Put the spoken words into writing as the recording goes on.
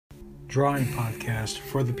drawing podcast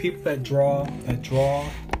for the people that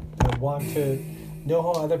that want to know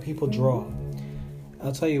how other people draw.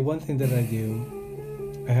 I'll tell you one thing that I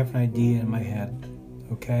do. I have an idea in my head,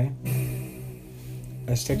 okay?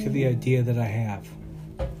 I stick to the idea that I have.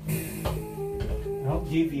 I don't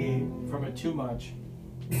deviate from it too much.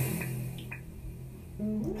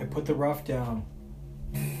 I put the rough down.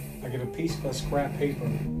 I get a piece of scrap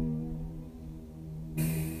paper.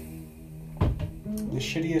 The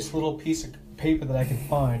shittiest little piece of paper that I can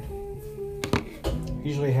find.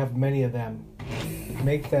 Usually have many of them.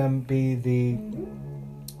 Make them be the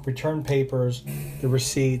return papers, the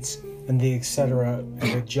receipts, and the etc.,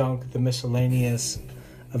 and the junk, the miscellaneous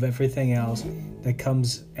of everything else that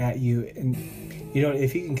comes at you. And you know,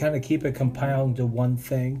 if you can kind of keep it compiled into one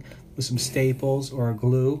thing with some staples or a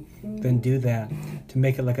glue, then do that to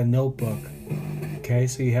make it like a notebook. Okay,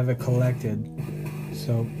 so you have it collected,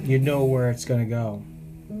 so you know where it's going to go.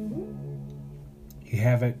 You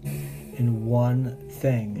have it in one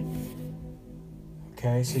thing.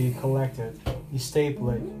 Okay, so you collect it, you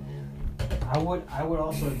staple it. I would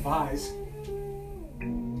also advise.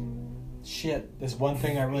 There's one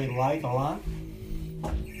thing I really like a lot.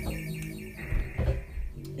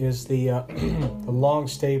 Is the the long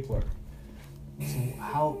stapler. So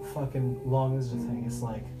how fucking long is the thing? It's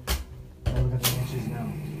like, look at the inches now.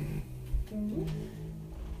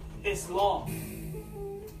 It's long.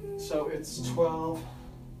 So it's 12.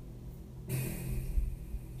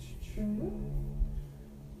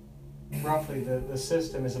 Roughly, the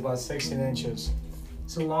system is about 16 inches.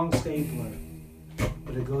 It's a long stapler,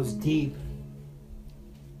 but it goes deep.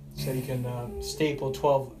 So you can staple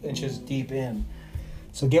 12 inches deep in.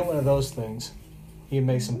 So get one of those things. You can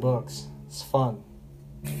make some books. It's fun.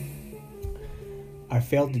 I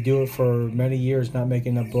failed to do it for many years, not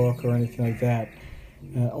making a book or anything like that.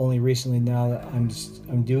 Only recently now that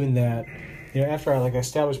I'm doing that. You know, after I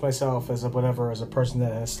established myself as a person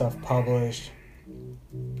that has stuff published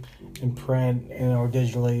in print and or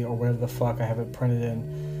digitally or whatever the fuck I have it printed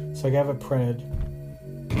in. So I have it printed.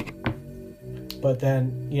 But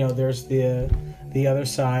then, you know, there's the other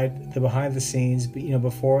side, the behind the scenes, you know,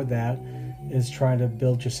 before that is trying to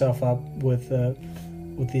build yourself up with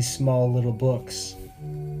these small little books,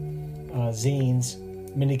 zines,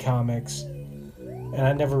 mini comics, and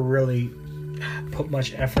I never really put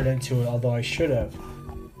much effort into it, although I should have,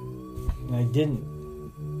 and I didn't.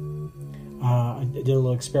 I did a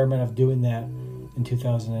little experiment of doing that in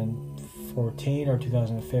 2014 or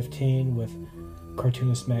 2015 with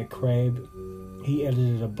cartoonist Matt Crabe. He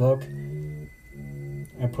edited a book.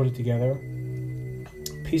 I put it together,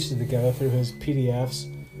 pieced it together through his PDFs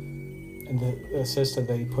and the system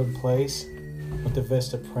that he put in place with the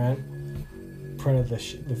Vista print. Printed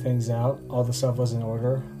the things out. All the stuff was in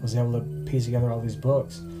order. I was able to piece together all these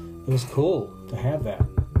books. It was cool to have that.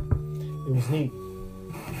 It was neat.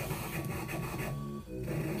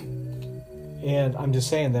 And I'm just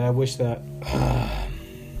saying that I wish that I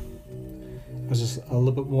was just a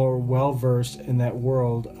little bit more well-versed in that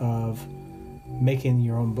world of making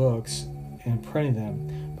your own books and printing them.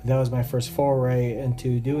 But that was my first foray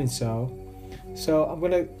into doing so. So I'm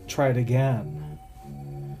going to try it again.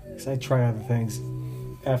 Because I tried other things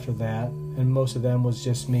after that. And most of them was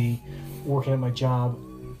just me working at my job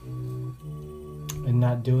and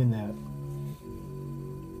not doing that.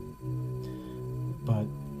 But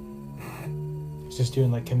it's just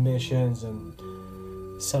doing commissions and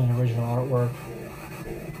selling original artwork.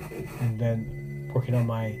 And then working on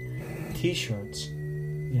my t-shirts,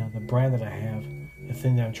 you know, the brand that I have, the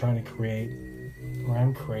thing that I'm trying to create, or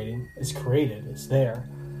I'm creating, it's created, it's there,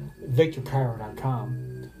 VictorCairo.com.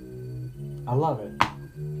 I love it.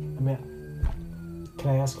 I mean, can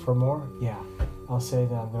I ask for more? Yeah. I'll say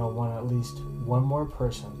that I'm going to want at least one more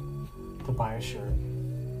person to buy a shirt.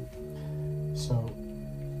 So,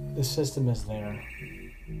 the system is there.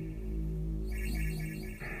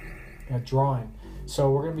 Got drawing. So,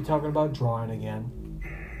 we're going to be talking about drawing again.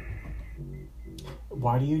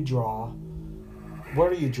 Why do you draw?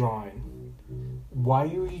 What are you drawing? Why are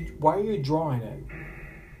you drawing it?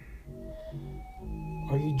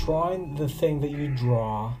 Are you drawing the thing that you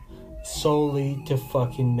draw solely to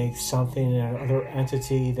fucking make something, another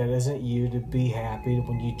entity that isn't you, to be happy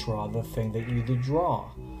when you draw the thing that you did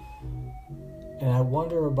draw? And I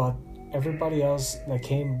wonder about everybody else that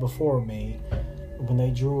came before me when they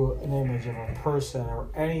drew an image of a person or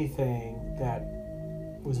anything that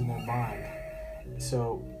was in their mind.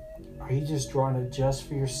 So, are you just drawing it just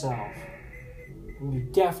for yourself? And you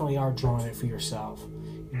definitely are drawing it for yourself.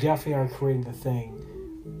 You definitely are creating the thing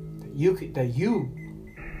that you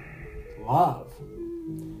love.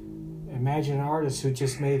 And Imagine an artist who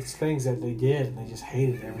just made things that they did and they just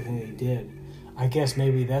hated everything they did. I guess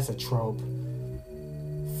maybe that's a trope.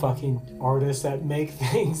 Fucking artists that make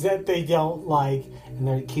things that they don't like and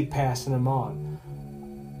they keep passing them on.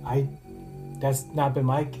 That's not been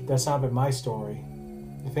my story.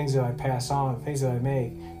 The things that I pass on, the things that I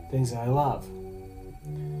make, things that I love.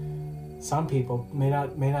 Some people may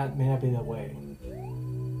not be that way.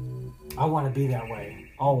 I want to be that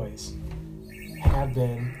way, always. Have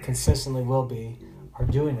been, consistently will be, are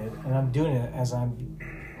doing it, and I'm doing it as I'm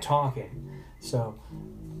talking. So,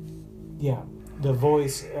 yeah, the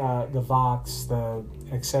voice, the vox, the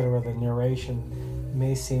etc., the narration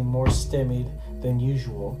may seem more stymied than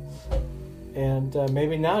usual, and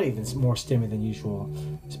maybe not even more stymied than usual.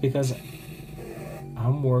 It's because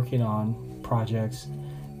I'm working on projects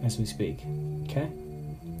as we speak. Okay?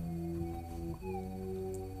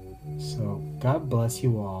 So, God bless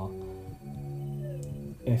you all.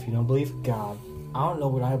 And if you don't believe in God, I don't know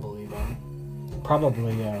what I believe in.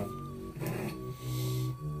 Probably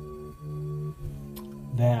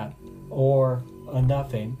that, or a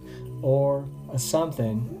nothing, or a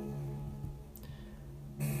something.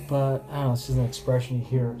 But I don't know, it's just an expression you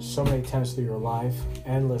hear so many times through your life,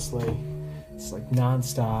 endlessly. It's like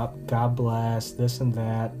nonstop. God bless, this and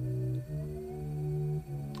that.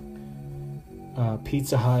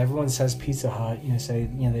 Pizza Hut. Everyone says Pizza Hut.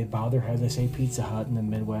 They bow their head. They say Pizza Hut in the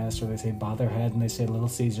Midwest, or they say bow their head and they say Little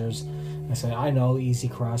Caesars. I say I know Easy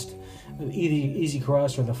Crust, Easy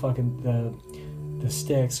Crust, or the fucking the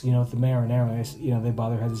sticks. The marinara. They bow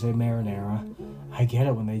their head. They say marinara. I get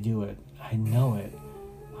it when they do it. I know it.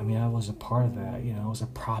 I mean, I was a part of that. I was a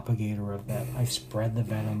propagator of that. I spread the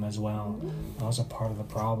venom as well. I was a part of the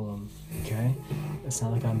problem. Okay, it's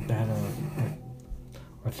not like I'm better.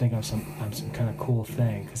 Or think I'm some kind of cool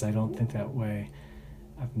thing, because I don't think that way.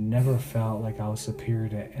 I've never felt like I was superior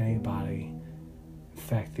to anybody. In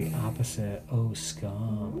fact, the opposite. Oh,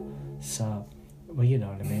 scum. Sup. Well, you know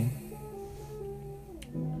what I mean.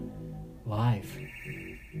 Life.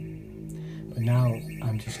 But now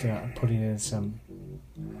I'm just putting in some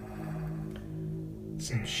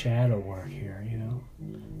shadow work here,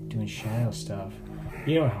 doing shadow stuff.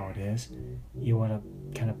 You know how it is. You want to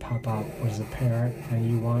kind of pop out as a parent,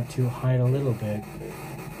 and you want to hide a little bit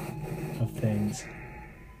of things.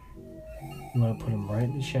 You want to put them right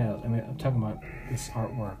in the shadows. I mean, I'm talking about this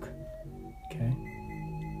artwork, okay?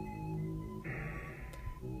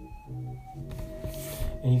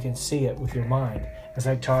 And you can see it with your mind. As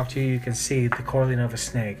I talk to you can see the coiling of a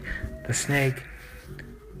snake. The snake,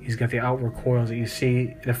 he's got the outward coils that you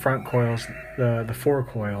see, the front coils, the four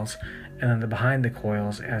coils, and then the behind the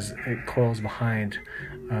coils, as it coils behind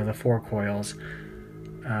the four coils.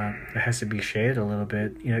 It has to be shaded a little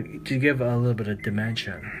bit, to give a little bit of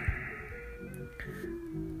dimension.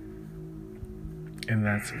 And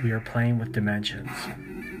we are playing with dimensions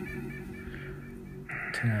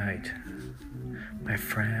tonight. My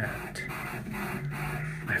friend.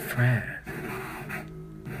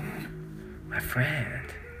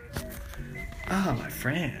 Oh, my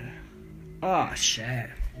friend. Oh, shit.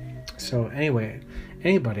 So anyway,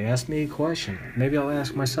 anybody ask me a question. Maybe I'll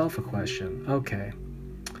ask myself a question. Okay.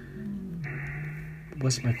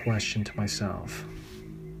 What's my question to myself?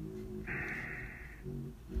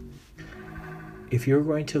 If you're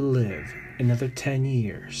going to live another 10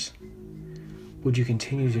 years, would you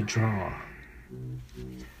continue to draw?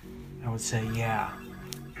 I would say, yeah.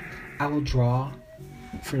 I will draw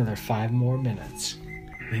for another 5 more minutes,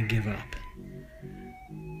 then give up.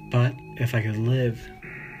 But if I could live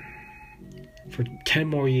for 10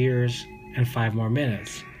 more years and 5 more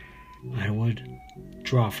minutes, I would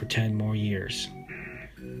draw for 10 more years.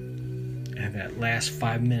 And that last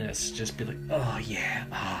 5 minutes, just be like, oh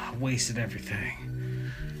yeah, wasted everything.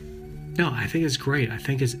 No, I think it's great. I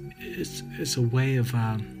think it's a way of,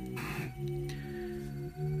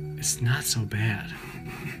 it's not so bad.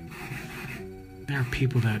 There are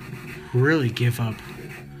people that really give up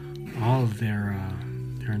all of their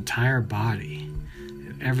entire body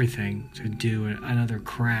and everything to do another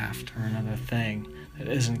craft or another thing that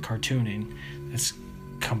isn't cartooning. That's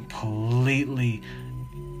completely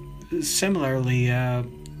similarly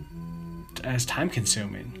as time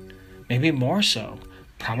consuming, maybe more so,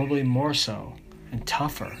 probably more so, and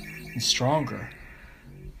tougher and stronger.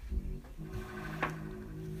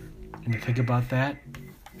 And to think about that,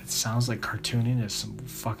 it sounds like cartooning is some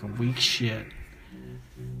fucking weak shit.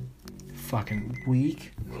 Fucking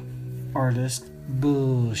weak artist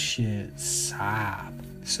bullshit. Stop.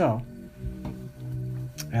 So,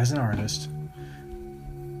 as an artist,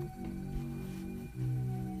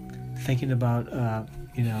 thinking about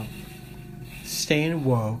staying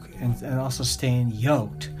woke and also staying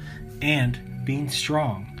yoked and being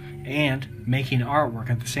strong and making artwork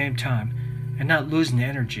at the same time and not losing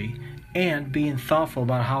energy and being thoughtful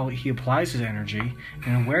about how he applies his energy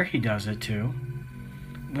and where he does it to,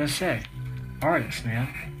 I'm going to say, artists, man,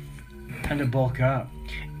 time to bulk up.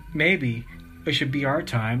 Maybe it should be our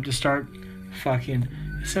time to start fucking,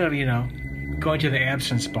 instead of, going to the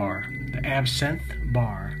absinthe bar,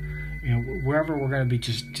 wherever we're going to be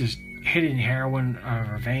just hitting heroin out of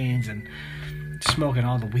our veins and smoking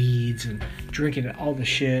all the weeds and drinking all the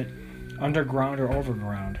shit, underground or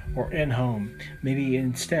overground or in home. Maybe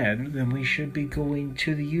instead, then we should be going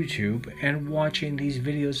to the YouTube and watching these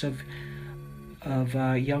videos of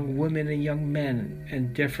young women and young men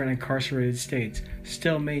in different incarcerated states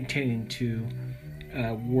still maintaining to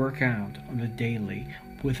work out on the daily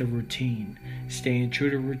with a routine, staying true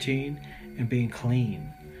to routine and being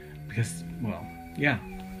clean, because, well, yeah,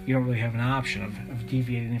 you don't really have an option of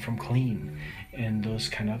deviating from clean in those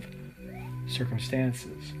kind of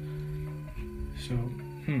circumstances. So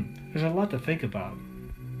there's a lot to think about,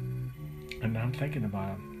 and I'm thinking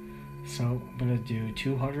about them. So I'm gonna do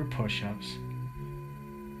 200 push-ups,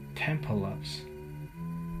 10 pull-ups,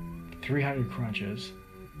 300 crunches,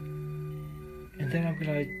 and then I'm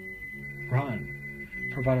gonna run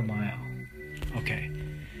for about a mile. Okay,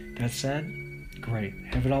 that said, great.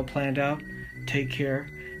 Have it all planned out. Take care.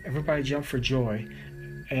 Everybody jump for joy.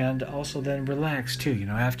 And also then relax too,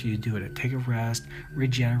 after you do it. Take a rest,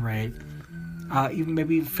 regenerate, even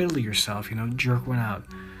maybe fiddle yourself, jerk one out,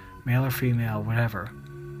 male or female, whatever.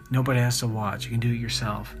 Nobody has to watch. You can do it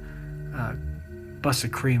yourself. Bust a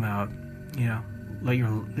cream out, let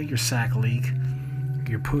your sack leak,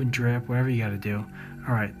 your poo and drip, whatever you got to do.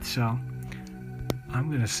 All right, so I'm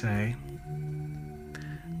going to say,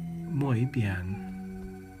 muy bien.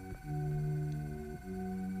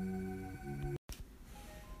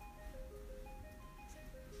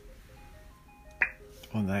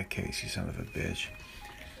 Well, in that case, you son of a bitch.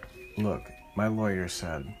 Look, my lawyer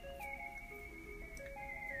said,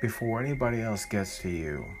 before anybody else gets to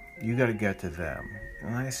you, you got to get to them.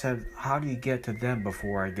 And I said, how do you get to them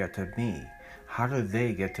before I get to me? How do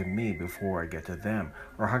they get to me before I get to them?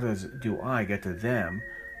 Or how do I get to them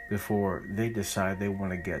before they decide they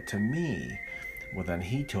want to get to me? Well, then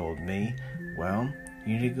he told me, well,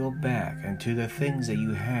 you need to go back into the things that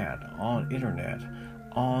you had on internet,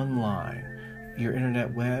 online. Your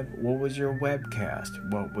internet web, what was your webcast?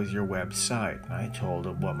 What was your website? And I told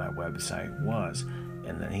him what my website was.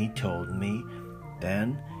 And then he told me,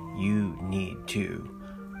 then you need to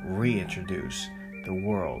reintroduce the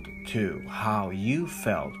world to how you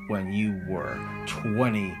felt when you were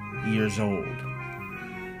 20 years old,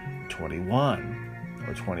 21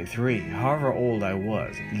 or 23, however old I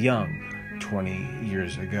was, young, 20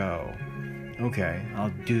 years ago. Okay,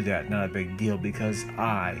 I'll do that, not a big deal, because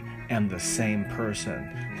I am the same person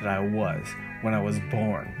that I was when I was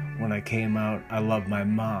born. When I came out, I loved my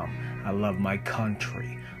mom, I loved my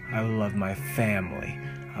country, I loved my family,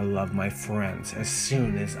 I loved my friends. As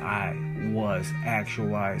soon as I was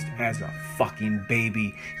actualized as a fucking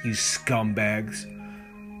baby, you scumbags.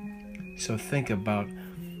 So think about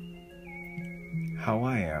how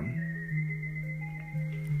I am.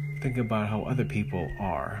 Think about how other people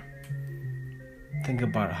are. Think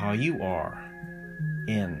about how you are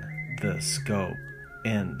in the scope,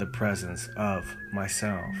 in the presence of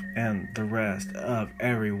myself and the rest of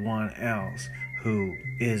everyone else who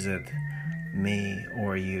isn't me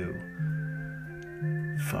or you.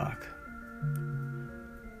 Fuck.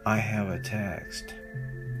 I have a text.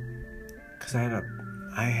 Because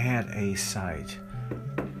I had a site,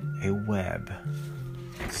 a web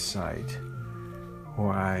site,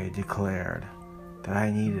 where I declared that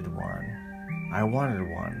I needed one. I wanted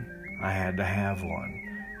one. I had to have one.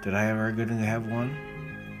 Did I ever get to have one?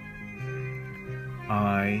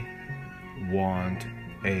 I want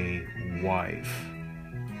a wife.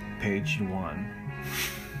 Page 1.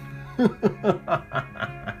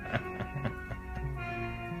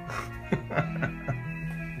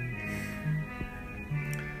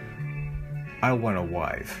 I want a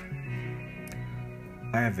wife.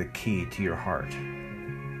 I have the key to your heart.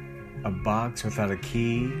 A box without a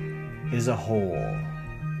key is a hole.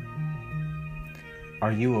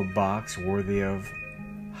 Are you a box worthy of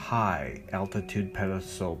high altitude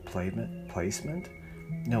pedestal placement?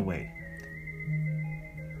 No, wait.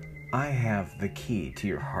 I have the key to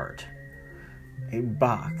your heart. A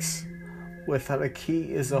box without a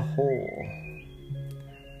key is a hole.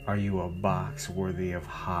 Are you a box worthy of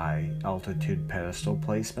high altitude pedestal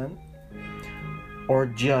placement? Or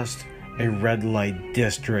just a red light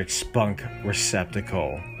district spunk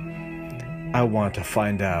receptacle? I want to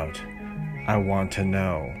find out. I want to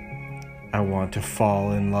know. I want to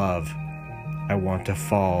fall in love. I want to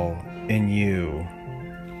fall in you.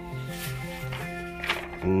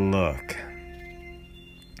 Look,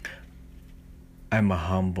 I'm a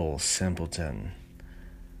humble simpleton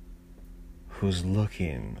who's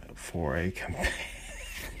looking for a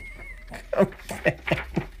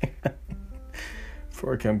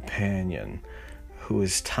companion who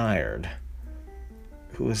is tired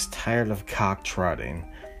of cock-trotting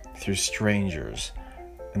through strangers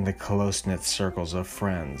in the close-knit circles of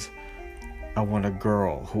friends. I want a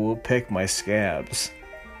girl who will pick my scabs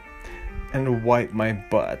and wipe my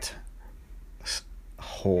butt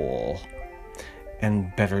whole,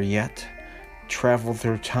 and better yet, travel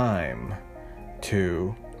through time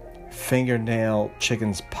to fingernail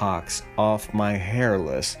chicken's pox off my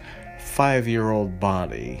hairless 5-year-old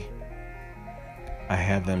body. I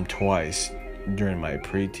had them twice during my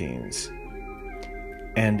preteens,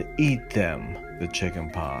 and eat them, the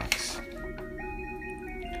chicken pox.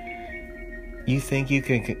 You think you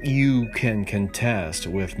can contest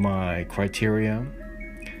with my criteria?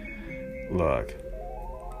 Look,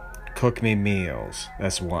 cook me meals,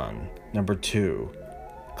 that's 1. Number 2,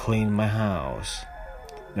 clean my house.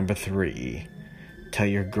 Number 3, tell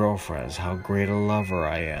your girlfriends how great a lover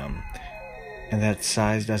I am, and that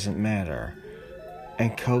size doesn't matter,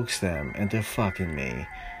 and coax them into fucking me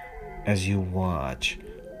as you watch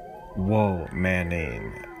Whoa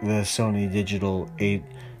Manning, the Sony Digital 8mm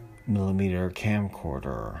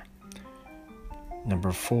camcorder.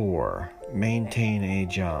 Number 4, maintain a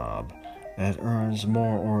job that earns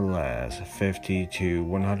more or less 50 to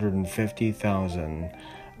 150,000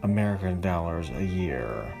 American dollars a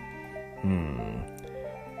year.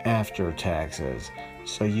 After taxes,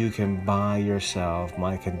 so you can buy yourself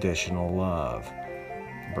my conditional love.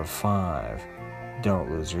 Number 5, don't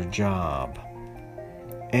lose your job.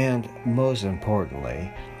 And most importantly,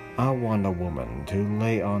 I want a woman to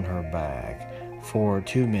lay on her back for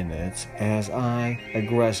 2 minutes as I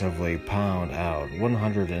aggressively pound out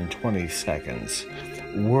 120 seconds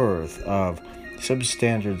worth of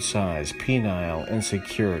substandard size penile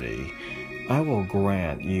insecurity. I will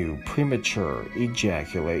grant you premature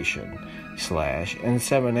ejaculation /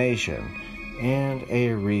 insemination and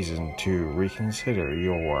a reason to reconsider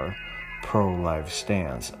your pro-life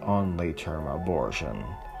stance on late-term abortion.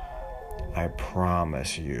 I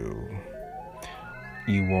promise you,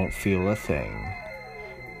 you won't feel a thing,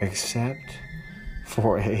 except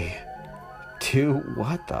for a two-headed,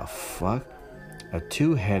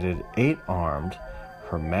 8-armed,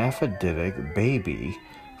 hermaphroditic baby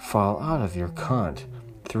fall out of your cunt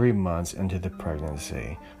 3 months into the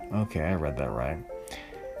pregnancy. Okay, I read that right.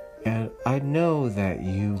 And I know that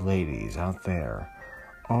you ladies out there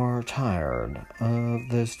are tired of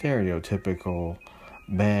the stereotypical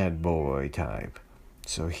bad boy type.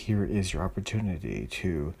 So here is your opportunity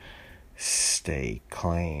to stake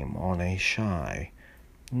claim on a shy,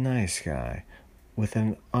 nice guy with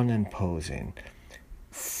an unimposing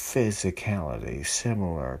physicality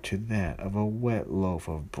similar to that of a wet loaf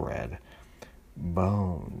of bread.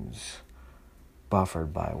 Bones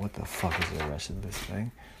buffered by, what the fuck is the rest of this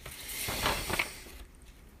thing?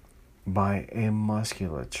 By a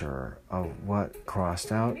musculature of what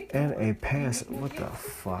crossed out and a pass. What the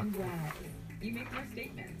fuck? You make more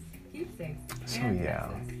statements, keepsakes, so yeah.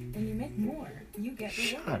 And you make more. You get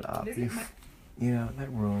shut up. You know,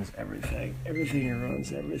 that ruins everything. Everything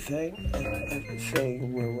ruins everything. And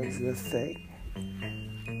everything ruins the thing.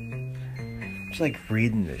 It's like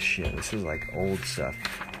reading this shit. This is like old stuff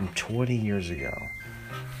from 20 years ago.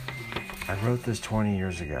 I wrote this 20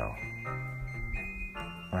 years ago.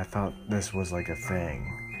 I thought this was like a thing.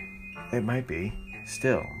 It might be.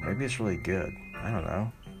 Still, maybe it's really good. I don't know.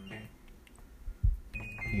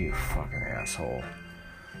 You fucking asshole.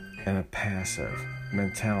 And a passive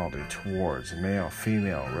mentality towards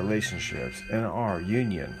male-female relationships in our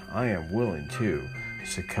union, I am willing to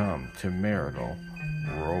succumb to marital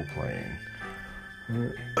role-playing.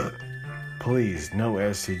 Please, no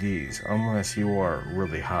STDs unless you are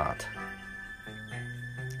really hot.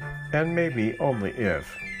 And maybe only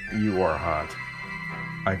if you are hot.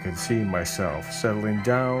 I could see myself settling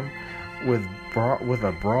down with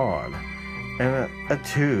a broad and a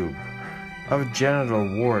tube of genital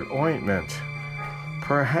wart ointment.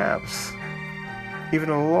 Perhaps even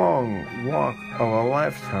a long walk of a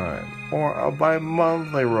lifetime, or a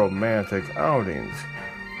bi-monthly romantic outings,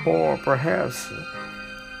 or perhaps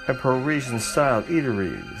a Parisian-style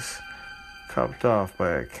eateries, capped off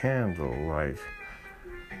by a candlelight.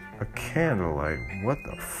 A candlelight? What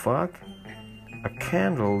the fuck? a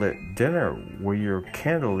candlelit dinner where you're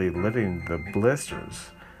candlelit lighting the blisters.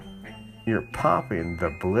 You're popping the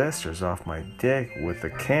blisters off my dick with the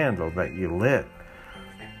candle that you lit.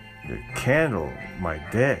 You candle my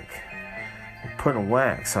dick. You're putting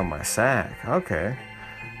wax on my sack. Okay,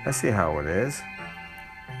 I see how it is.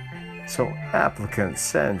 So applicants,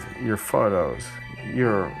 send your photos,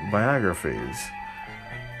 your biographies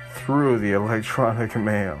through the electronic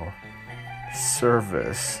mail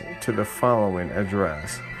service to the following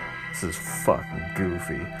address. This is fucking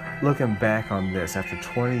goofy. Looking back on this after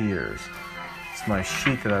 20 years, it's my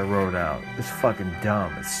sheet that I wrote out. It's fucking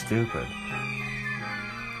dumb. It's stupid.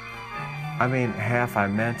 I mean, half I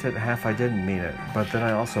meant it, half I didn't mean it, but then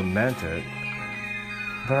I also meant it.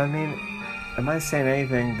 But I mean, am I saying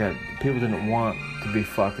anything that people didn't want to be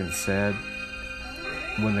fucking said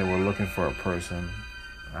when they were looking for a person?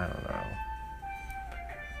 I don't know.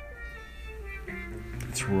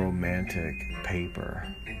 It's romantic paper.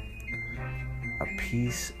 A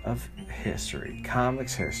piece of history,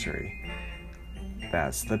 comics history.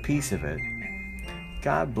 That's the piece of it.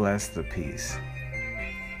 God bless the piece.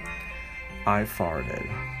 I farted.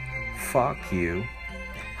 Fuck you.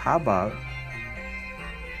 How about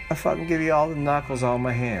I fucking give you all the knuckles on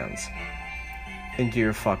my hands into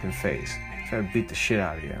your fucking face. Try to beat the shit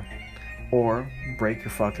out of you. Or break your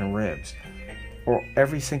fucking ribs. Or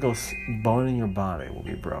every single bone in your body will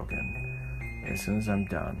be broken as soon as I'm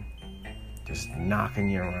done. Just knocking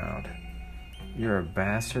you around. You're a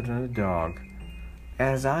bastard and a dog,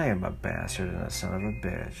 as I am a bastard and a son of a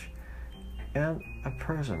bitch, and a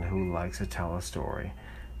person who likes to tell a story,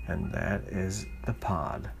 and that is the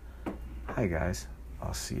pod. Hi guys,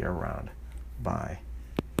 I'll see you around. Bye.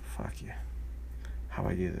 Fuck you. How do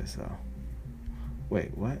I do this though?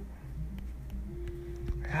 Wait, what?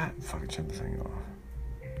 God, fucking turn the thing off.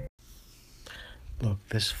 Look,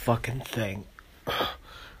 this fucking thing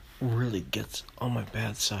really gets on my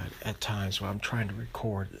bad side at times when I'm trying to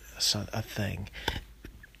record a thing.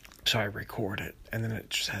 So I record it, and then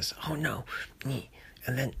it just says, oh no,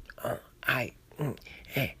 and then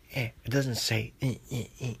it doesn't say,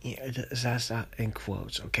 that's not in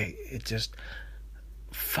quotes, okay? It just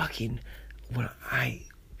fucking, when I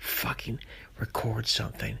fucking record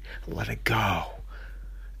something, let it go.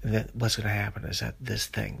 And then what's going to happen is that this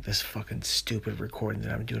fucking stupid recording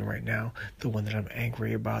that I'm doing right now, the one that I'm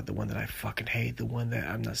angry about, the one that I fucking hate, the one that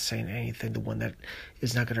I'm not saying anything, the one that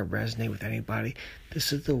is not going to resonate with anybody,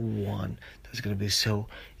 this is the one that's going to be so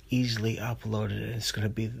easily uploaded, and it's going to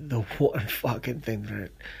be the one fucking thing that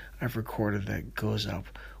I've recorded that goes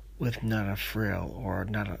up with not a frill or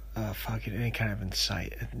not a fucking any kind of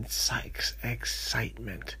excitement.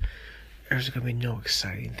 There's gonna be no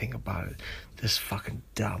exciting thing about it. This fucking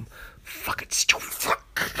dumb, fucking stupid,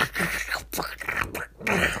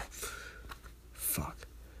 fuck.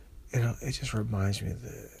 You know, it just reminds me of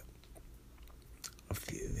the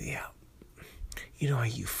you know how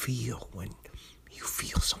you feel when you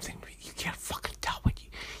feel something. You can't fucking tell what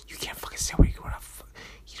you can't fucking say what you want to.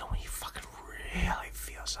 You know when you fucking really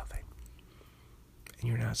feel something, and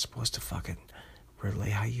you're not supposed to fucking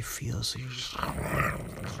relay how you feel, so you're just, you know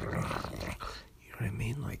what I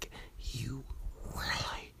mean? Like, you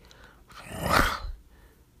really,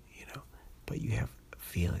 you know, but you have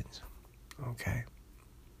feelings, okay?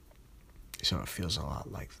 So it feels a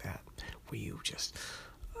lot like that, where you just,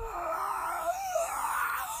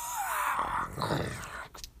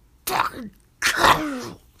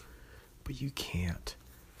 but you can't.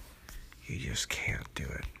 You just can't do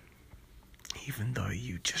it. Even though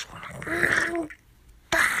you just want to.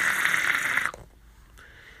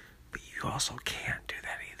 But you also can't do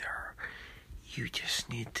that either. You just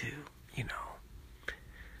need to, you know,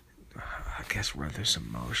 I guess run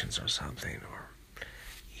some motions or something, or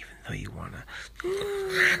even though you want to.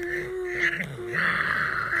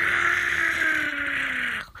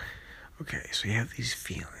 Okay, so you have these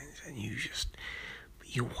feelings, and you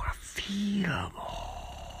want to feel them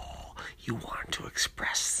all. You want to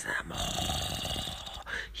express them all.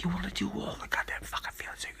 You want to do all the goddamn fucking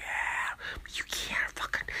feelings that you have, but you can't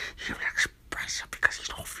fucking even express them because you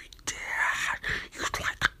don't feel dead. You'd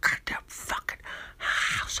like the goddamn fucking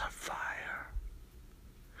house on fire.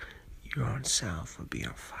 Your own self would be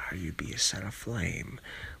on fire. You'd be set aflame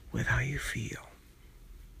with how you feel.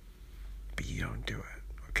 But you don't do it,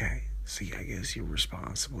 okay? So I guess you're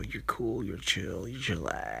responsible. You're cool. You're chill. You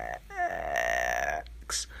chillax.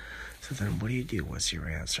 So then what do? What's your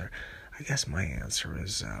answer? I guess my answer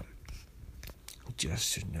is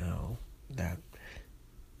just to know that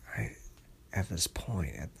I, at this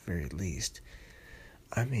point, at the very least,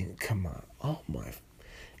 I mean, come on,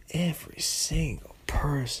 Every single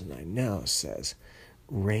person I know says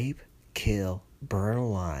rape, kill, burn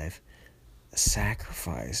alive,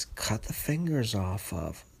 sacrifice, cut the fingers off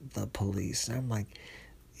of the police. And I'm like,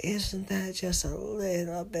 isn't that just a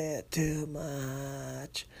little bit too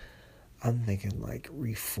much? I'm thinking like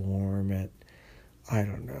reform it. I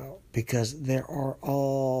don't know. Because there are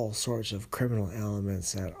all sorts of criminal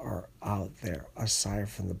elements that are out there aside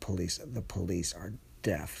from the police. The police are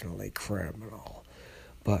definitely criminal.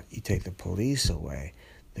 But you take the police away,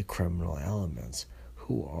 the criminal elements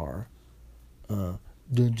who are,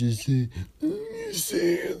 don't you see, you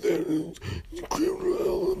say that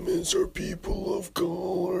criminal elements are people of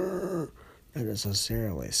color. Not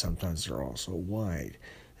necessarily. Sometimes they're also white.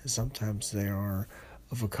 And sometimes they are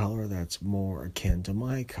of a color that's more akin to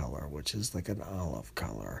my color, which is like an olive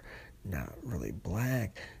color. Not really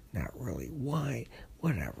black, not really white,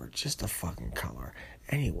 whatever, just a fucking color.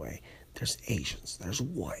 Anyway, there's Asians, there's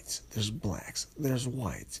whites, there's blacks, there's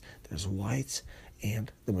whites,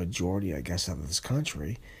 and the majority, I guess, of this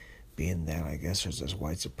country, being that I guess there's this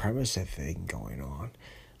white supremacy thing going on,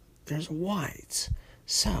 there's whites.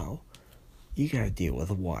 So, you gotta deal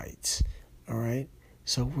with whites, alright?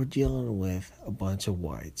 So we're dealing with a bunch of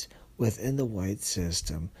whites. Within the white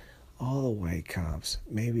system, all the white cops,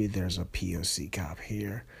 maybe there's a POC cop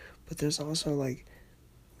here, but there's also like,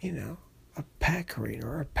 a Packard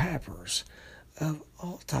or a Pappers of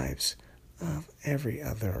all types of every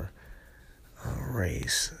other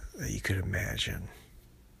race that you could imagine.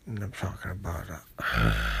 And I'm talking about a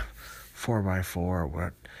 4x4,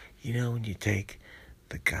 what, when you take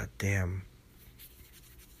the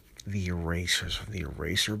erasers from the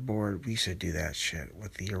eraser board. We used to do that shit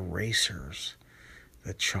with the erasers,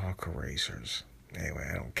 the chalk erasers. Anyway,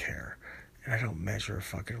 I don't care. And I don't measure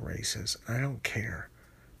fucking races. I don't care.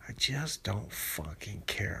 I just don't fucking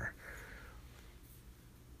care.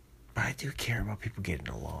 But I do care about people getting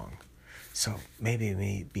along. So maybe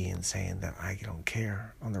me saying that I don't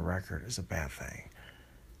care on the record is a bad thing.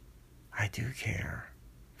 I do care.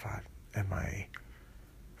 But in my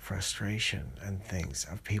frustration and things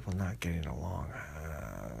of people not getting along,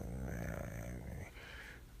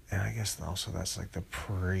 and I guess also that's like the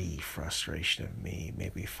pre-frustration of me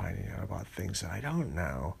maybe finding out about things that I don't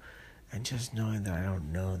know, and just knowing that I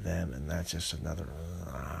don't know them, and that's just another,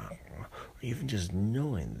 or even just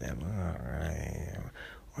knowing them,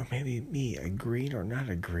 or maybe me agreeing or not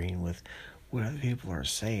agreeing with what other people are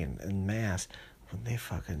saying en masse when they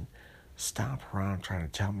fucking stomp around trying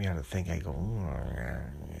to tell me how to think. I go,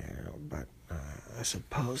 but I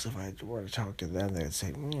suppose if I were to talk to them, they'd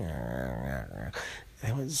say,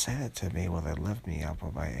 they wouldn't say that to me. Well, they lift me up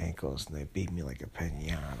on my ankles and they beat me like a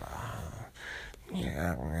piñata.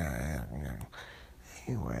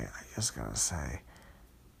 Anyway, I just gotta say,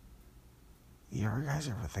 you guys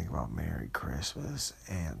ever think about Merry Christmas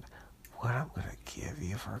and what I'm gonna give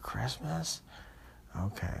you for Christmas?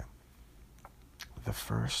 Okay. The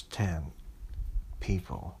first 10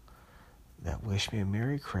 people that wish me a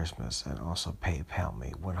Merry Christmas and also PayPal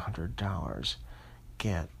me $100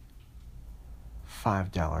 get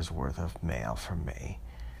 $5 worth of mail from me.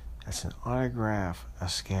 That's an autograph, a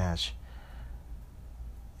sketch,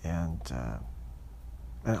 and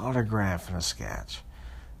an autograph and a sketch.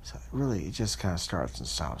 So really, it just kind of starts and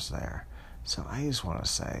stops there. So I just want to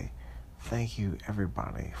say thank you,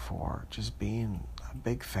 everybody, for just being a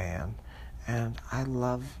big fan. And I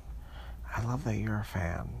love that you're a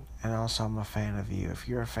fan. And also I'm a fan of you. If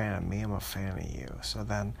you're a fan of me, I'm a fan of you. So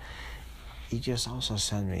then you just also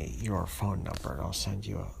send me your phone number and I'll send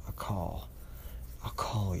you a call. I'll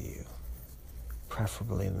call you,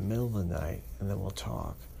 preferably in the middle of the night, and then we'll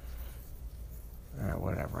talk.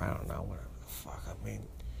 Whatever, I don't know, whatever the fuck. I mean,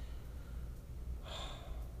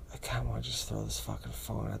 I kind of want to just throw this fucking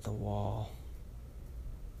phone at the wall.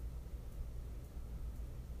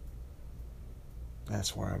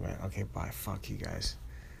 That's where I'm at. Okay, bye. Fuck you guys.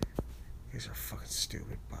 You guys are fucking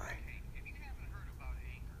stupid. Bye.